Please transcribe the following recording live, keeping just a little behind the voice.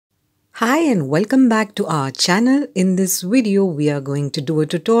Hi and welcome back to our channel. In this video, we are going to do a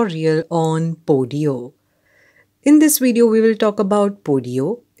tutorial on Podio. In this video, we will talk about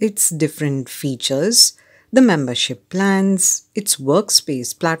Podio, its different features, the membership plans, its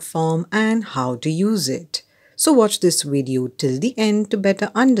workspace platform, and how to use it. So watch this video till the end to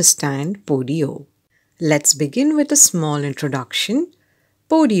better understand Podio. Let's begin with a small introduction.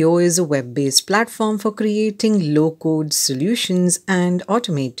 Podio is a web-based platform for creating low-code solutions and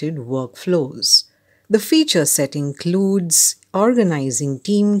automated workflows. The feature set includes organizing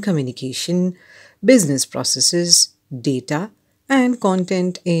team communication, business processes, data, and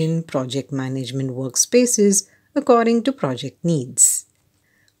content in project management workspaces according to project needs.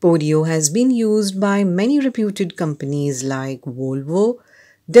 Podio has been used by many reputed companies like Volvo,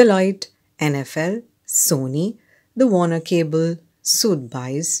 Deloitte, NFL, Sony, the Warner Cable,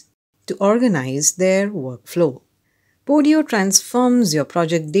 Sotheby's to organize their workflow. Podio transforms your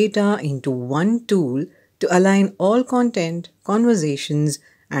project data into one tool to align all content, conversations,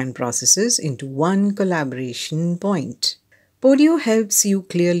 and processes into one collaboration point. Podio helps you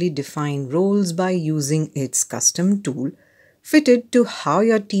clearly define roles by using its custom tool fitted to how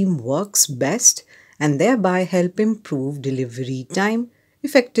your team works best and thereby help improve delivery time,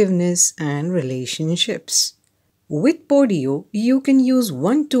 effectiveness, and relationships. With Podio, you can use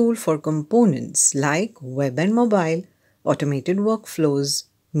one tool for components like web and mobile, automated workflows,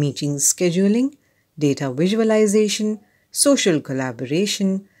 meeting scheduling, data visualization, social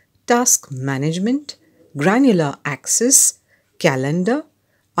collaboration, task management, granular access, calendar,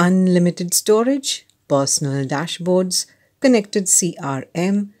 unlimited storage, personal dashboards, connected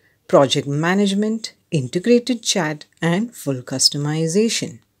CRM, project management, integrated chat, and full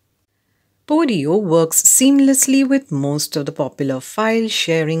customization. Podio works seamlessly with most of the popular file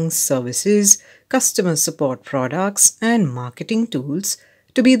sharing services, customer support products, and marketing tools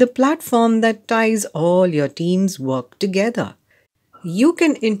to be the platform that ties all your team's work together. You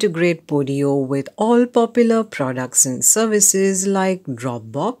can integrate Podio with all popular products and services like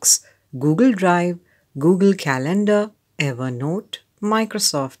Dropbox, Google Drive, Google Calendar, Evernote,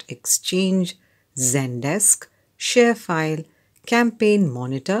 Microsoft Exchange, Zendesk, ShareFile, Campaign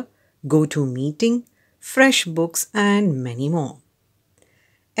Monitor, GoToMeeting, FreshBooks, and many more.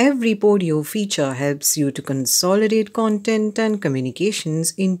 Every Podio feature helps you to consolidate content and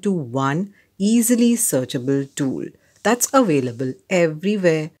communications into one easily searchable tool that's available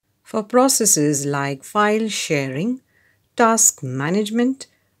everywhere for processes like file sharing, task management,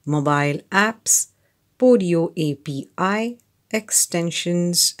 mobile apps, Podio API,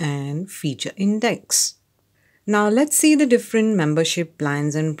 extensions, and feature index. Now let's see the different membership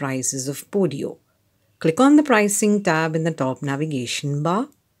plans and prices of Podio. Click on the pricing tab in the top navigation bar.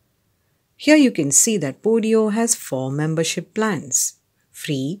 Here you can see that Podio has 4 membership plans: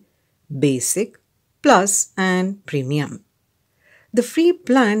 free, basic, plus, and premium. The free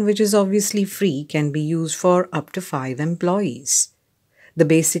plan, which is obviously free, can be used for up to 5 employees. The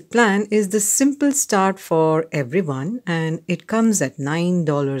basic plan is the simple start for everyone and it comes at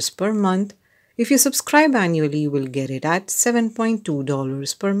 $9 per month. If you subscribe annually, you will get it at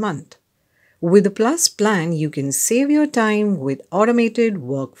 $7.2 per month. With the Plus plan, you can save your time with automated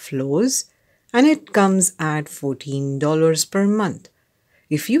workflows and it comes at $14 per month.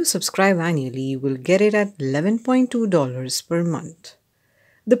 If you subscribe annually, you will get it at $11.2 per month.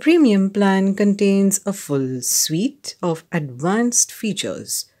 The Premium plan contains a full suite of advanced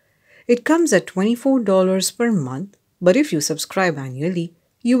features. It comes at $24 per month, but if you subscribe annually,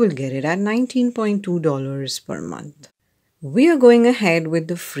 you will get it at $19.2 per month. We are going ahead with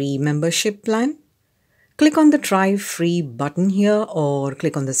the free membership plan. Click on the Try Free button here or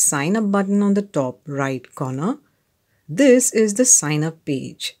click on the Sign Up button on the top right corner. This is the sign up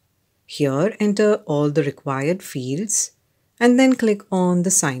page. Here, enter all the required fields and then click on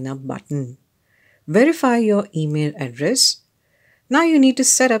the Sign Up button. Verify your email address. Now you need to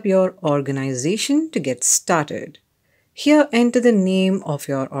set up your organization to get started. Here, enter the name of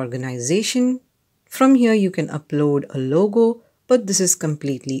your organization. From here, you can upload a logo, but this is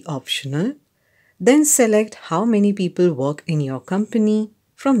completely optional. Then select how many people work in your company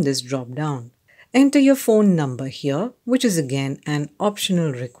from this drop-down. Enter your phone number here, which is again an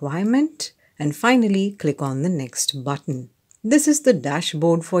optional requirement. And finally, click on the Next button. This is the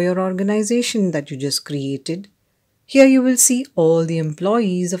dashboard for your organization that you just created. Here you will see all the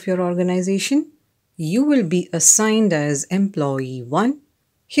employees of your organization. You will be assigned as Employee 1.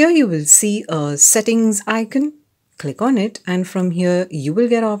 Here you will see a settings icon. Click on it and from here you will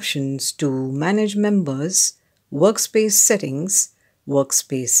get options to manage members, workspace settings,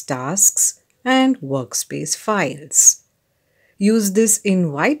 workspace tasks, and workspace files. Use this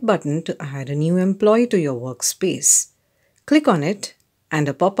Invite button to add a new employee to your workspace. Click on it and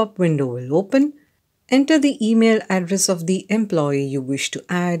a pop-up window will open. Enter the email address of the employee you wish to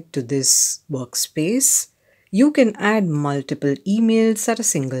add to this workspace. You can add multiple emails at a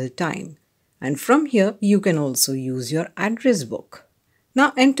single time. And from here, you can also use your address book.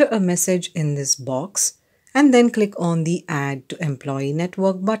 Now enter a message in this box and then click on the Add to Employee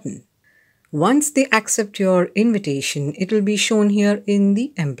Network button. Once they accept your invitation, it will be shown here in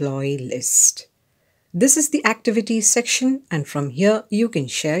the employee list. This is the activities section, and from here you can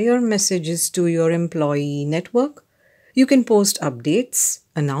share your messages to your employee network. You can post updates,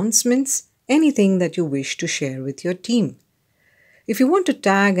 announcements, anything that you wish to share with your team. If you want to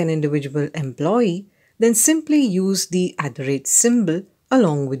tag an individual employee, then simply use the @ symbol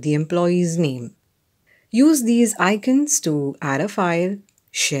along with the employee's name. Use these icons to add a file,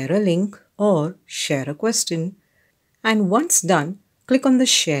 share a link, or share a question. And once done, click on the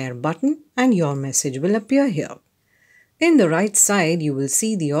Share button and your message will appear here. In the right side, you will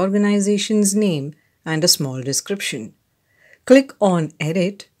see the organization's name and a small description. Click on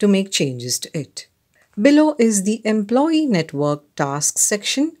Edit to make changes to it. Below is the Employee Network Tasks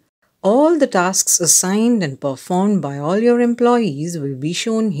section. All the tasks assigned and performed by all your employees will be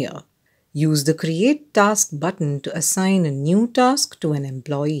shown here. Use the Create Task button to assign a new task to an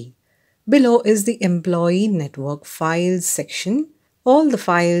employee. Below is the Employee Network Files section. All the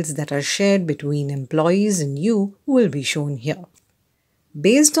files that are shared between employees and you will be shown here.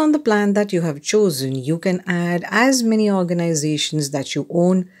 Based on the plan that you have chosen, you can add as many organizations that you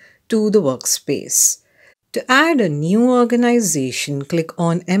own to the workspace. To add a new organization, click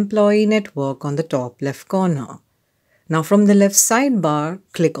on Employee Network on the top left corner. Now from the left sidebar,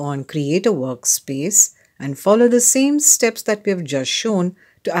 click on Create a Workspace and follow the same steps that we have just shown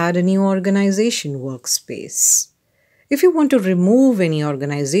to add a new organization workspace. If you want to remove any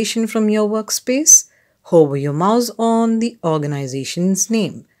organization from your workspace, hover your mouse on the organization's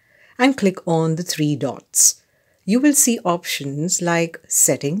name and click on the 3 dots. You will see options like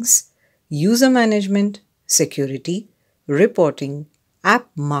Settings, User Management, Security, Reporting, App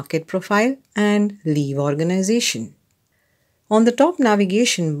Market Profile, and Leave Organization. On the top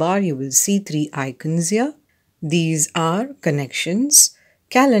navigation bar, you will see 3 icons here. These are Connections,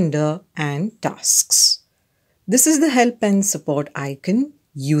 Calendar, and Tasks. This is the Help and Support icon.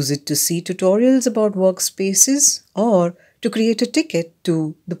 Use it to see tutorials about workspaces or to create a ticket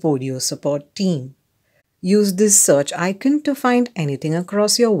to the Podio support team. Use this search icon to find anything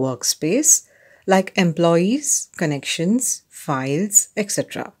across your workspace like employees, connections, files,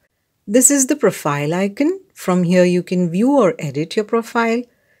 etc. This is the Profile icon. From here you can view or edit your profile.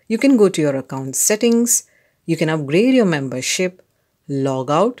 You can go to your account settings. You can upgrade your membership,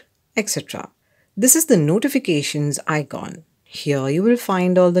 log out, etc. This is the Notifications icon. Here you will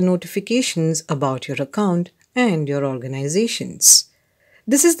find all the notifications about your account and your organizations.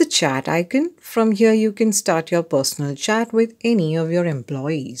 This is the Chat icon. From here you can start your personal chat with any of your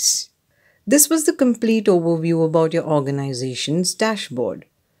employees. This was the complete overview about your organization's dashboard.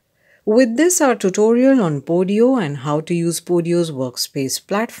 With this, our tutorial on Podio and how to use Podio's workspace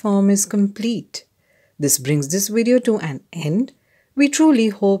platform is complete. This brings this video to an end. We truly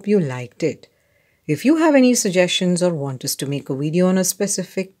hope you liked it. If you have any suggestions or want us to make a video on a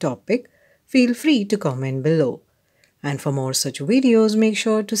specific topic, feel free to comment below. And for more such videos, make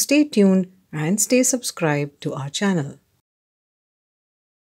sure to stay tuned and stay subscribed to our channel.